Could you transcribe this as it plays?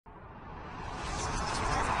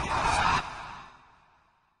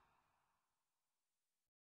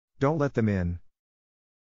Don't let them in.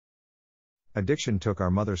 Addiction took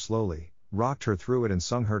our mother slowly, rocked her through it and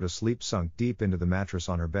sung her to sleep, sunk deep into the mattress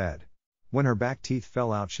on her bed. When her back teeth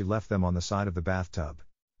fell out, she left them on the side of the bathtub.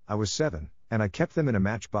 I was 7, and I kept them in a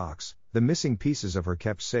matchbox, the missing pieces of her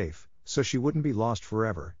kept safe, so she wouldn't be lost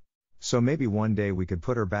forever. So maybe one day we could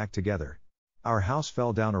put her back together. Our house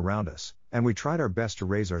fell down around us, and we tried our best to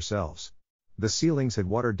raise ourselves. The ceilings had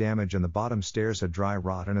water damage and the bottom stairs had dry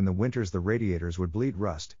rot, and in the winters the radiators would bleed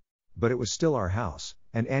rust. But it was still our house,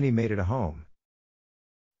 and Annie made it a home.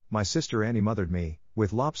 My sister Annie mothered me,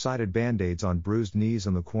 with lopsided band-aids on bruised knees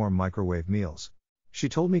and lukewarm microwave meals. She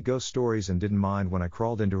told me ghost stories and didn't mind when I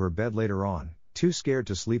crawled into her bed later on, too scared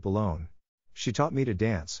to sleep alone. She taught me to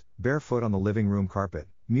dance, barefoot on the living room carpet,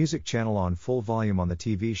 music channel on full volume on the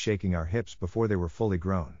TV, shaking our hips before they were fully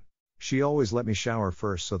grown. She always let me shower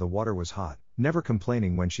first so the water was hot, never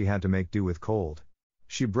complaining when she had to make do with cold.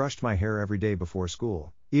 She brushed my hair every day before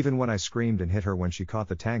school, even when I screamed and hit her when she caught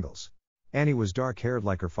the tangles. Annie was dark-haired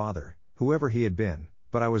like her father, whoever he had been,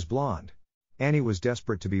 but I was blonde. Annie was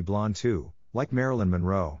desperate to be blonde too, like Marilyn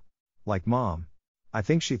Monroe. Like Mom. I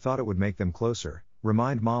think she thought it would make them closer,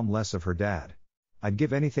 remind Mom less of her dad. I'd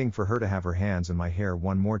give anything for her to have her hands in my hair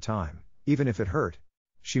one more time, even if it hurt.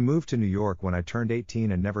 She moved to New York when I turned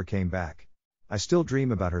 18 and never came back. I still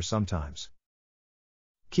dream about her sometimes.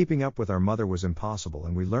 Keeping up with our mother was impossible,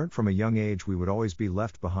 and we learnt from a young age we would always be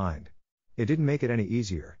left behind. It didn't make it any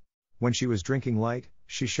easier. When she was drinking light,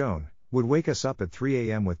 she would wake us up at 3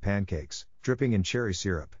 a.m. with pancakes, dripping in cherry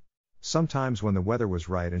syrup. Sometimes when the weather was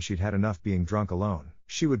right and she'd had enough being drunk alone,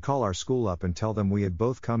 she would call our school up and tell them we had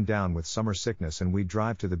both come down with summer sickness and we'd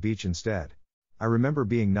drive to the beach instead. I remember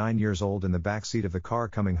being 9 years old in the back seat of the car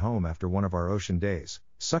coming home after one of our ocean days,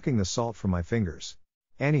 sucking the salt from my fingers.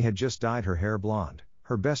 Annie had just dyed her hair blonde,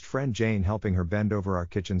 her best friend Jane helping her bend over our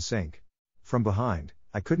kitchen sink. From behind,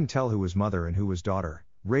 I couldn't tell who was mother and who was daughter,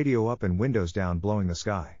 radio up and windows down blowing the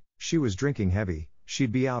sky. She was drinking heavy,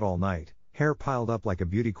 she'd be out all night, hair piled up like a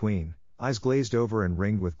beauty queen, eyes glazed over and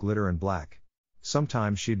ringed with glitter and black.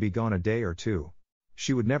 Sometimes she'd be gone a day or two.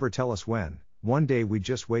 She would never tell us when. One day we'd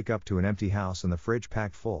just wake up to an empty house and the fridge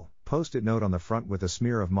packed full, post-it note on the front with a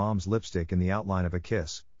smear of Mom's lipstick in the outline of a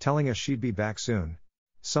kiss, telling us she'd be back soon.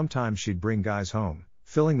 Sometimes she'd bring guys home,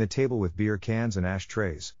 filling the table with beer cans and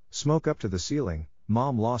ashtrays, smoke up to the ceiling,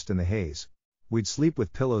 Mom lost in the haze. We'd sleep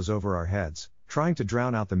with pillows over our heads, trying to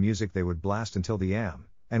drown out the music they would blast until the AM,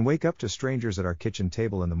 and wake up to strangers at our kitchen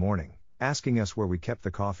table in the morning, asking us where we kept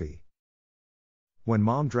the coffee. When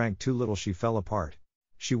Mom drank too little she fell apart.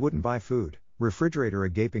 She wouldn't buy food, refrigerator a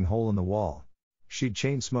gaping hole in the wall. She'd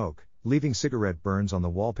chain smoke, leaving cigarette burns on the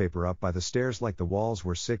wallpaper up by the stairs like the walls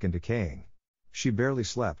were sick and decaying. She barely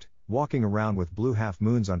slept, walking around with blue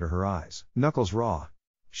half-moons under her eyes, knuckles raw.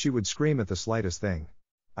 She would scream at the slightest thing.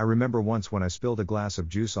 I remember once when I spilled a glass of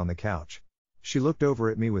juice on the couch. She looked over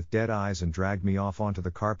at me with dead eyes and dragged me off onto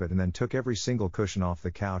the carpet and then took every single cushion off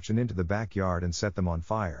the couch and into the backyard and set them on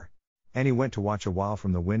fire. Annie went to watch a while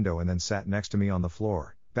from the window and then sat next to me on the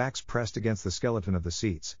floor, backs pressed against the skeleton of the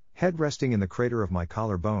seats, head resting in the crater of my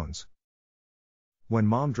collar bones. When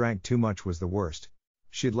Mom drank too much was the worst.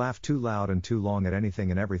 She'd laugh too loud and too long at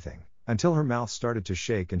anything and everything, until her mouth started to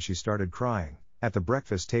shake and she started crying, at the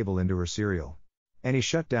breakfast table into her cereal. Annie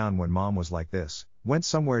shut down when Mom was like this, went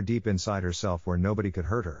somewhere deep inside herself where nobody could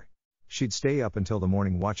hurt her. She'd stay up until the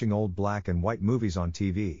morning watching old black and white movies on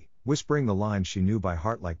TV, whispering the lines she knew by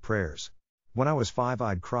heart like prayers. When I was 5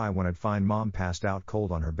 I'd cry when I'd find Mom passed out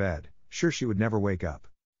cold on her bed, sure she would never wake up.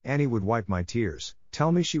 Annie would wipe my tears,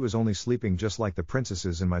 tell me she was only sleeping just like the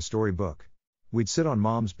princesses in my storybook. We'd sit on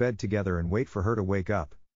Mom's bed together and wait for her to wake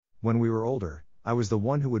up. When we were older, I was the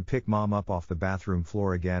one who would pick Mom up off the bathroom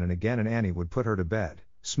floor again and Annie would put her to bed,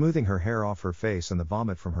 smoothing her hair off her face and the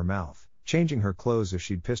vomit from her mouth, changing her clothes if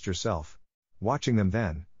she'd pissed herself. Watching them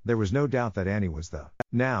then, there was no doubt that Annie was the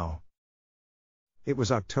now. It was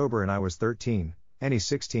October and I was 13, Annie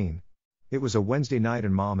 16. It was a Wednesday night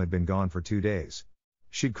and Mom had been gone for 2 days.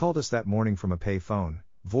 She'd called us that morning from a pay phone,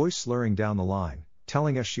 voice slurring down the line,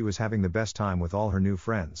 telling us she was having the best time with all her new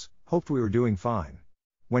friends, hoped we were doing fine.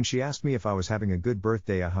 When she asked me if I was having a good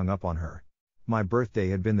birthday I hung up on her. My birthday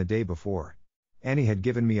had been the day before. Annie had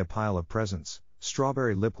given me a pile of presents,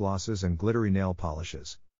 strawberry lip glosses and glittery nail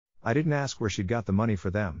polishes. I didn't ask where she'd got the money for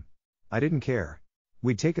them. I didn't care.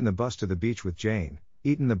 We'd taken the bus to the beach with Jane,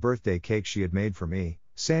 eaten the birthday cake she had made for me,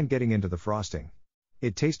 sand getting into the frosting.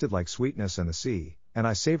 It tasted like sweetness and the sea, and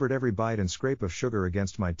I savored every bite and scrape of sugar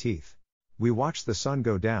against my teeth. We watched the sun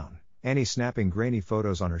go down, Annie snapping grainy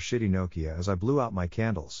photos on her shitty Nokia as I blew out my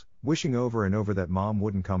candles, wishing over and over that Mom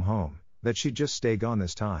wouldn't come home, that she'd just stay gone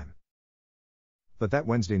this time. But that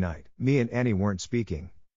Wednesday night, me and Annie weren't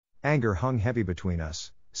speaking. Anger hung heavy between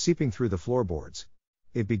us, seeping through the floorboards.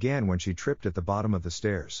 It began when she tripped at the bottom of the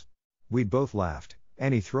stairs. We'd both laughed,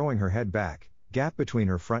 Annie throwing her head back, gap between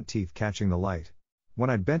her front teeth catching the light.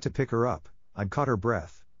 When I'd bent to pick her up, I'd caught her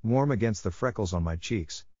breath, warm against the freckles on my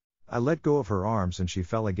cheeks. I let go of her arms and she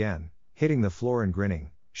fell again, hitting the floor and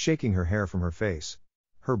grinning, shaking her hair from her face.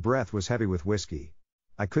 Her breath was heavy with whiskey.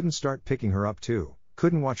 I couldn't start picking her up too,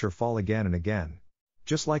 couldn't watch her fall again and again.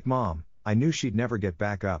 Just like Mom, I knew she'd never get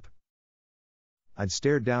back up. I'd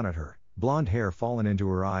stared down at her, blonde hair fallen into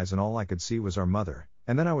her eyes, and all I could see was our mother,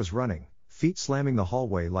 and then I was running, feet slamming the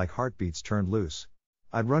hallway like heartbeats turned loose.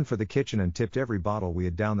 I'd run for the kitchen and tipped every bottle we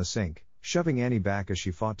had down the sink, shoving Annie back as she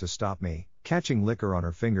fought to stop me, catching liquor on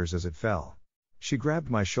her fingers as it fell. She grabbed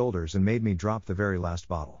my shoulders and made me drop the very last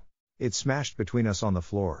bottle. It smashed between us on the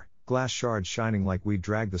floor, glass shards shining like we'd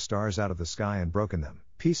dragged the stars out of the sky and broken them,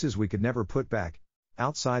 pieces we could never put back.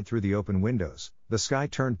 Outside through the open windows, the sky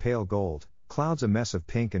turned pale gold, clouds a mess of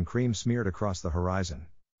pink and cream smeared across the horizon.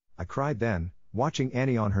 I cried then, watching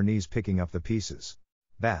Annie on her knees picking up the pieces.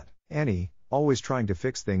 That Annie, always trying to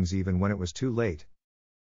fix things even when it was too late.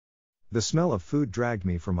 The smell of food dragged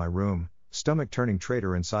me from my room, stomach turning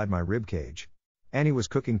traitor inside my ribcage. Annie was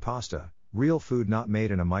cooking pasta, real food not made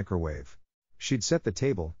in a microwave. She'd set the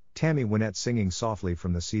table, Tammy Wynette singing softly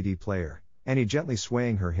from the CD player, Annie gently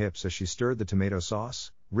swaying her hips as she stirred the tomato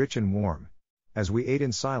sauce, rich and warm. As we ate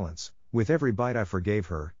in silence, with every bite I forgave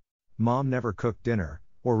her. Mom never cooked dinner,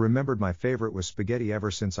 or remembered my favorite was spaghetti ever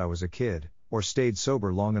since I was a kid, or stayed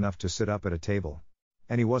sober long enough to sit up at a table.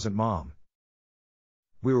 Annie wasn't Mom.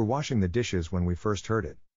 We were washing the dishes when we first heard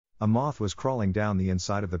it. A moth was crawling down the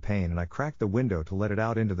inside of the pane and I cracked the window to let it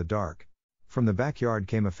out into the dark. From the backyard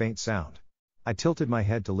came a faint sound. I tilted my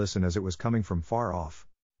head to listen as it was coming from far off.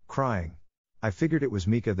 Crying. I figured it was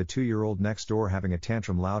Mika, the 2-year-old next door, having a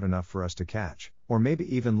tantrum loud enough for us to catch, or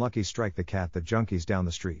maybe even Lucky Strike, the cat that junkies down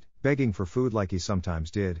the street, begging for food like he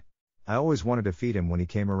sometimes did. I always wanted to feed him when he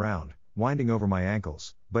came around, winding over my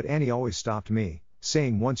ankles, but Annie always stopped me,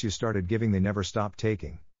 saying once you started giving they never stopped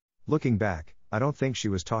taking. Looking back, I don't think she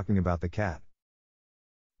was talking about the cat.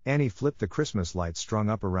 Annie flipped the Christmas lights strung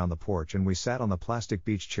up around the porch and we sat on the plastic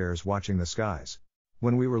beach chairs watching the skies.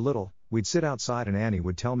 When we were little, we'd sit outside and Annie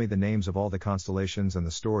would tell me the names of all the constellations and the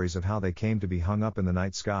stories of how they came to be hung up in the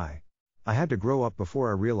night sky. I had to grow up before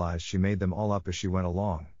I realized she made them all up as she went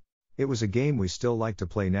along. It was a game we still like to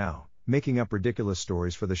play now, making up ridiculous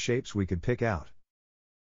stories for the shapes we could pick out.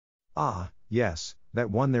 Ah, yes, that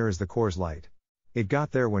one there is the Coors Light. It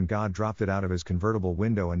got there when God dropped it out of his convertible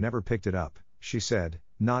window and never picked it up, she said,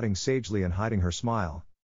 nodding sagely and hiding her smile.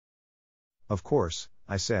 Of course,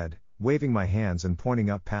 I said, waving my hands and pointing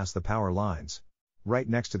up past the power lines. Right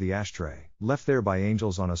next to the ashtray, left there by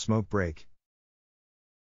angels on a smoke break.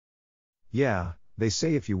 Yeah, they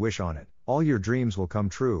say if you wish on it, all your dreams will come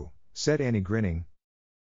true, said Annie grinning.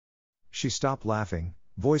 She stopped laughing,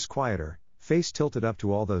 voice quieter, face tilted up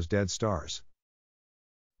to all those dead stars.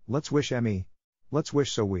 Let's wish, Emmy. Let's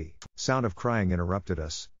wish so we. Sound of crying interrupted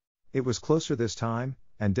us. It was closer this time,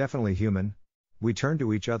 and definitely human. We turned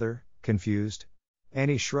to each other, confused.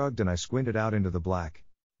 Annie shrugged and I squinted out into the black.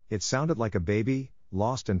 It sounded like a baby,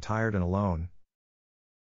 lost and tired and alone.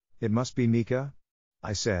 It must be Mika,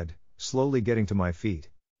 I said, slowly getting to my feet.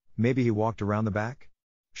 Maybe he walked around the back?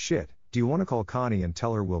 Shit, do you want to call Connie and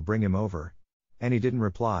tell her we'll bring him over? Annie didn't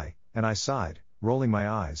reply, and I sighed, rolling my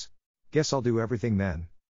eyes. Guess I'll do everything then.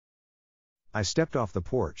 I stepped off the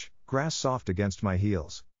porch, grass soft against my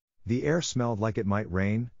heels. The air smelled like it might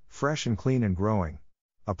rain, fresh and clean and growing.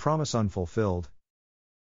 A promise unfulfilled.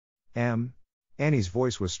 Annie's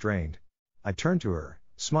voice was strained. I turned to her,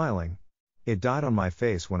 smiling. It died on my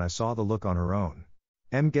face when I saw the look on her own.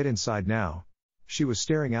 Get inside now. She was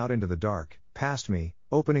staring out into the dark, past me,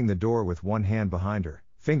 opening the door with one hand behind her,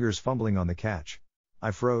 fingers fumbling on the catch.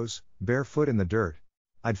 I froze, barefoot in the dirt.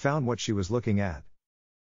 I'd found what she was looking at.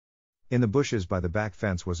 In the bushes by the back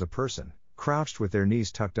fence was a person, crouched with their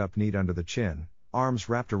knees tucked up neat under the chin, arms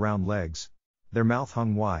wrapped around legs. Their mouth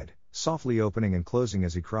hung wide, softly opening and closing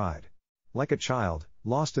as he cried. Like a child,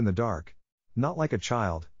 lost in the dark. Not like a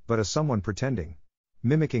child, but as someone pretending.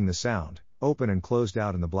 Mimicking the sound, open and closed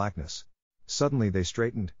out in the blackness. Suddenly they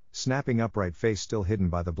straightened, snapping upright, face still hidden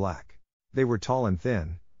by the black. They were tall and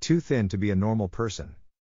thin, too thin to be a normal person.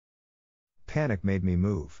 Panic made me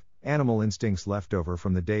move. Animal instincts left over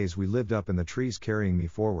from the days we lived up in the trees carrying me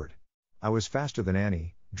forward. I was faster than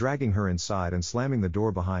Annie, dragging her inside and slamming the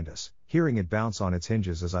door behind us, hearing it bounce on its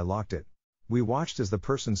hinges as I locked it. We watched as the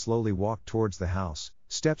person slowly walked towards the house,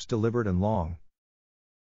 steps deliberate and long.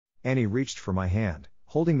 Annie reached for my hand,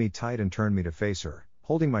 holding me tight and turned me to face her,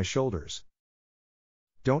 holding my shoulders.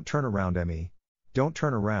 "Don't turn around, Emmy. Don't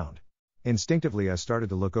turn around." Instinctively I started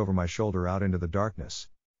to look over my shoulder out into the darkness.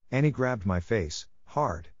 Annie grabbed my face,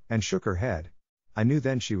 hard, and shook her head. I knew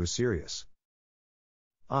then she was serious.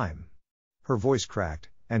 Her voice cracked,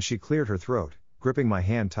 and she cleared her throat, gripping my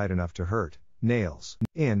hand tight enough to hurt, nails,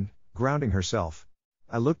 grounding herself.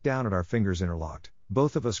 I looked down at our fingers interlocked,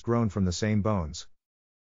 both of us grown from the same bones.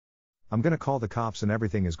 "I'm gonna call the cops and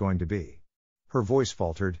everything is going to be." Her voice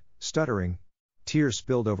faltered, stuttering. Tears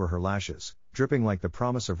spilled over her lashes, dripping like the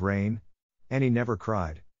promise of rain. Annie never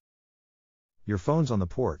cried. "Your phone's on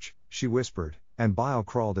the porch," she whispered, and bile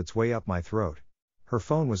crawled its way up my throat. Her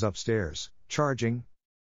phone was upstairs, charging.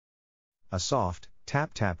 A soft,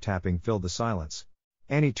 tapping filled the silence.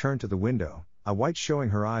 Annie turned to the window, a white showing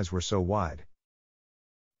her eyes were so wide.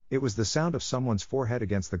 It was the sound of someone's forehead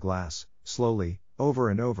against the glass, slowly, over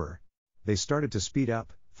and over. They started to speed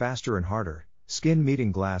up, faster and harder, skin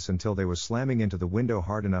meeting glass until they was slamming into the window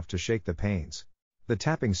hard enough to shake the panes. The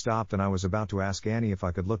tapping stopped and I was about to ask Annie if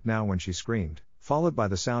I could look now when she screamed, followed by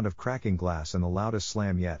the sound of cracking glass and the loudest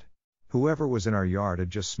slam yet. Whoever was in our yard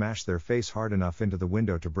had just smashed their face hard enough into the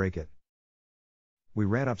window to break it. We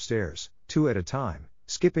ran upstairs, two at a time,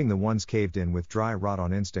 skipping the ones caved in with dry rot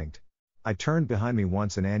on instinct. I turned behind me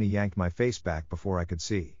once and Annie yanked my face back before I could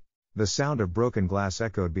see. The sound of broken glass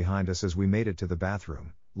echoed behind us as we made it to the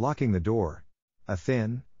bathroom, locking the door. A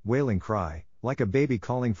thin, wailing cry, like a baby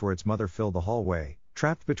calling for its mother, filled the hallway,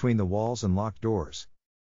 trapped between the walls and locked doors.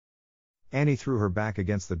 Annie threw her back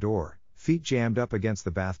against the door, feet jammed up against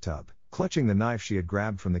the bathtub, clutching the knife she had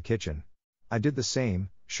grabbed from the kitchen. I did the same,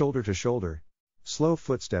 shoulder to shoulder. Slow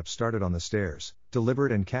footsteps started on the stairs,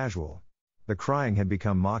 deliberate and casual. The crying had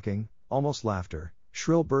become mocking, almost laughter,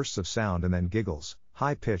 shrill bursts of sound and then giggles,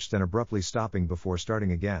 high-pitched and abruptly stopping before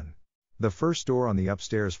starting again. The first door on the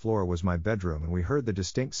upstairs floor was my bedroom and we heard the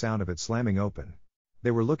distinct sound of it slamming open.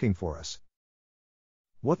 They were looking for us.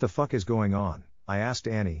 "What the fuck is going on?" I asked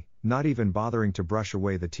Annie, not even bothering to brush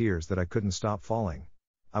away the tears that I couldn't stop falling.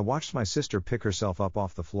 I watched my sister pick herself up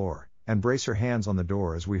off the floor and brace her hands on the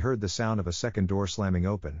door as we heard the sound of a second door slamming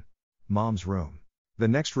open. Mom's room. The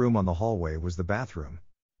next room on the hallway was the bathroom.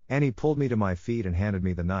 Annie pulled me to my feet and handed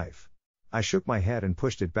me the knife. I shook my head and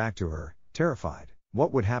pushed it back to her, terrified.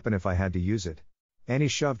 What would happen if I had to use it? Annie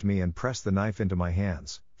shoved me and pressed the knife into my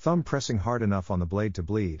hands, thumb pressing hard enough on the blade to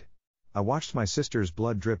bleed. I watched my sister's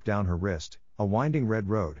blood drip down her wrist, a winding red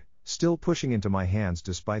road, still pushing into my hands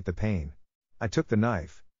despite the pain. I took the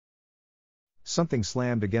knife. Something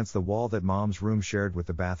slammed against the wall that Mom's room shared with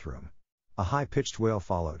the bathroom. A high-pitched wail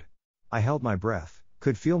followed. I held my breath,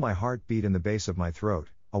 could feel my heart beat in the base of my throat,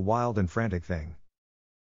 a wild and frantic thing.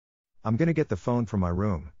 "I'm gonna get the phone from my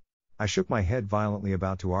room." I shook my head violently,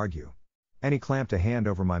 about to argue. Annie clamped a hand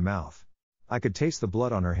over my mouth. I could taste the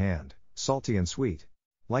blood on her hand, salty and sweet.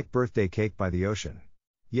 Like birthday cake by the ocean.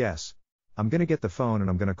 "Yes. I'm gonna get the phone and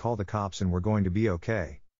I'm gonna call the cops and we're going to be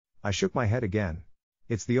okay." I shook my head again.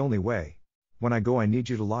 "It's the only way. When I go I need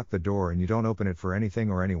you to lock the door and you don't open it for anything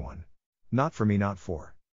or anyone. Not for me, not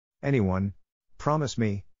for anyone. Promise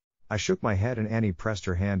me." I shook my head and Annie pressed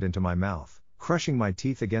her hand into my mouth, crushing my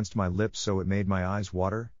teeth against my lips so it made my eyes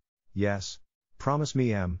water. "Yes. Promise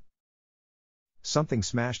me, Em." Something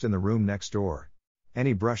smashed in the room next door.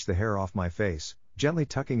 Annie brushed the hair off my face, gently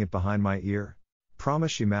tucking it behind my ear.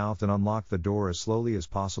 "Promise," she mouthed and unlocked the door as slowly as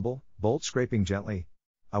possible, bolt scraping gently.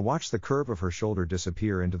 I watched the curve of her shoulder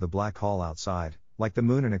disappear into the black hall outside, like the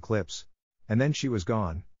moon in eclipse. And then she was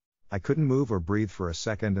gone. I couldn't move or breathe for a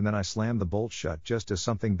second and then I slammed the bolt shut just as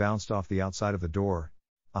something bounced off the outside of the door.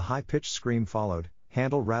 A high-pitched scream followed,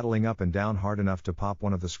 handle rattling up and down hard enough to pop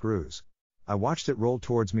one of the screws. I watched it roll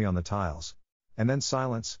towards me on the tiles. And then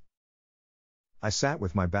silence. I sat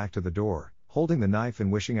with my back to the door, holding the knife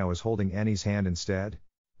and wishing I was holding Annie's hand instead.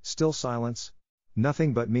 Still silence.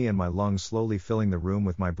 Nothing but me and my lungs slowly filling the room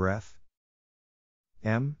with my breath.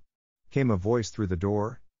 "Em?" came a voice through the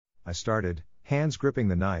door. I started, hands gripping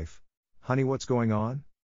the knife. "Honey, what's going on?"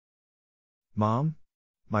 "Mom?"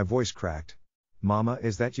 My voice cracked. "Mama,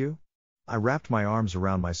 is that you?" I wrapped my arms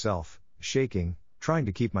around myself, shaking, trying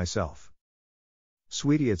to keep myself.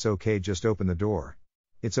 "Sweetie, it's okay, just open the door.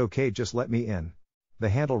 It's okay, just let me in." The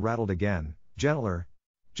handle rattled again, gentler.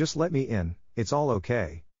 "Just let me in, it's all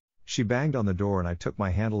okay." She banged on the door and I took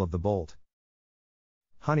my handle of the bolt.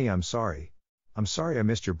 "Honey, I'm sorry. I'm sorry I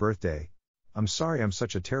missed your birthday. I'm sorry I'm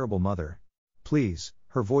such a terrible mother. Please."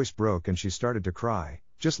 Her voice broke and she started to cry.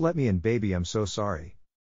 "Just let me in, baby, I'm so sorry."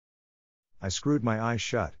 I screwed my eyes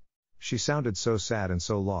shut. She sounded so sad and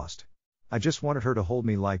so lost. I just wanted her to hold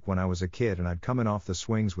me like when I was a kid and I'd come in off the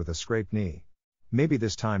swings with a scraped knee. Maybe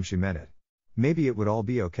this time she meant it. Maybe it would all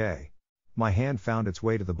be okay. My hand found its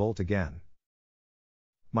way to the bolt again.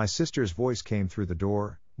 My sister's voice came through the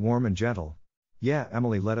door, warm and gentle. "Yeah,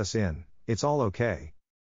 Emily, let us in, it's all okay."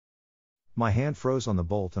 My hand froze on the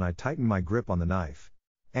bolt and I tightened my grip on the knife.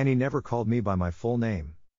 Annie never called me by my full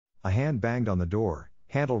name. A hand banged on the door,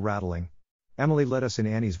 handle rattling. "Emily, let us in."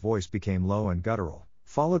 Annie's voice became low and guttural,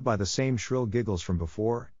 followed by the same shrill giggles from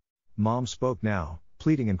before. Mom spoke now,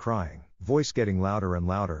 pleading and crying, voice getting louder and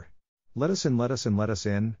louder. "Let us in, let us in, let us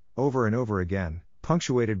in," over and over again,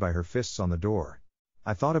 punctuated by her fists on the door.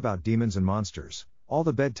 I thought about demons and monsters, all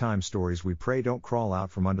the bedtime stories we pray don't crawl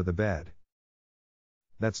out from under the bed.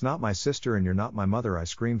 "That's not my sister and you're not my mother," I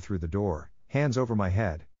screamed through the door, hands over my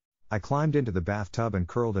head. I climbed into the bathtub and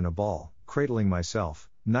curled in a ball, cradling myself,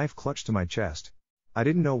 knife clutched to my chest. I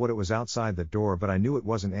didn't know what it was outside that door, but I knew it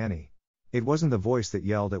wasn't Annie. It wasn't the voice that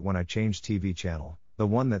yelled at when I changed TV channel, the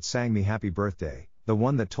one that sang me happy birthday, the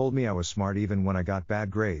one that told me I was smart even when I got bad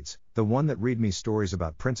grades, the one that read me stories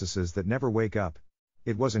about princesses that never wake up.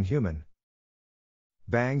 It wasn't human.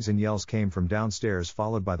 Bangs and yells came from downstairs,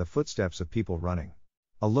 followed by the footsteps of people running.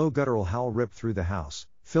 A low guttural howl ripped through the house,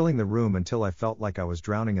 filling the room until I felt like I was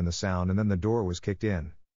drowning in the sound, and then the door was kicked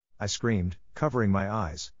in. I screamed, covering my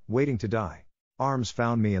eyes, waiting to die. Arms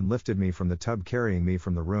found me and lifted me from the tub, carrying me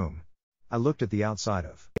from the room. I looked at the outside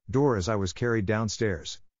of door as I was carried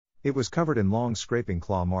downstairs. It was covered in long scraping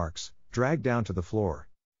claw marks, dragged down to the floor.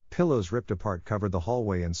 Pillows ripped apart covered the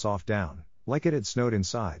hallway in soft down, like it had snowed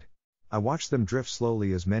inside. I watched them drift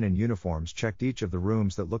slowly as men in uniforms checked each of the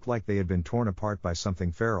rooms that looked like they had been torn apart by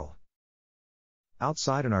something feral.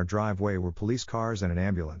 Outside in our driveway were police cars and an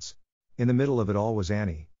ambulance. In the middle of it all was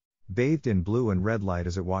Annie, bathed in blue and red light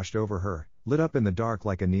as it washed over her, lit up in the dark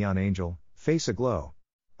like a neon angel, face aglow.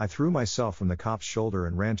 I threw myself from the cop's shoulder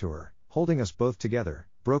and ran to her, holding us both together,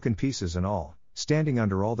 broken pieces and all, standing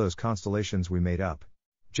under all those constellations we made up.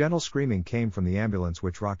 Gentle screaming came from the ambulance,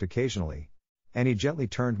 which rocked occasionally. Annie gently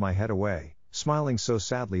turned my head away, smiling so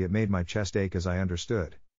sadly it made my chest ache as I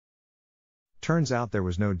understood. Turns out there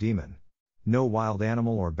was no demon. No wild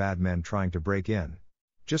animal or bad men trying to break in.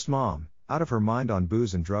 Just Mom, out of her mind on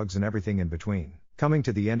booze and drugs and everything in between, coming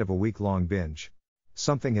to the end of a week-long binge.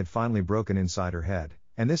 Something had finally broken inside her head,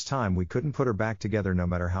 and this time we couldn't put her back together no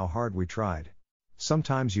matter how hard we tried.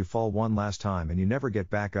 Sometimes you fall one last time and you never get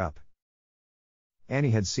back up.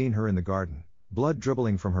 Annie had seen her in the garden, blood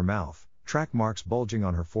dribbling from her mouth, track marks bulging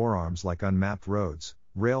on her forearms like unmapped roads,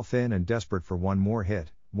 rail thin and desperate for one more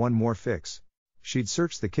hit, one more fix. She'd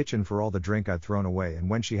searched the kitchen for all the drink I'd thrown away, and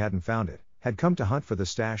when she hadn't found it, had come to hunt for the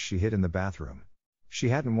stash she hid in the bathroom. She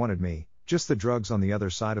hadn't wanted me, just the drugs on the other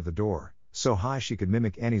side of the door, so high she could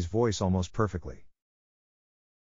mimic Annie's voice almost perfectly.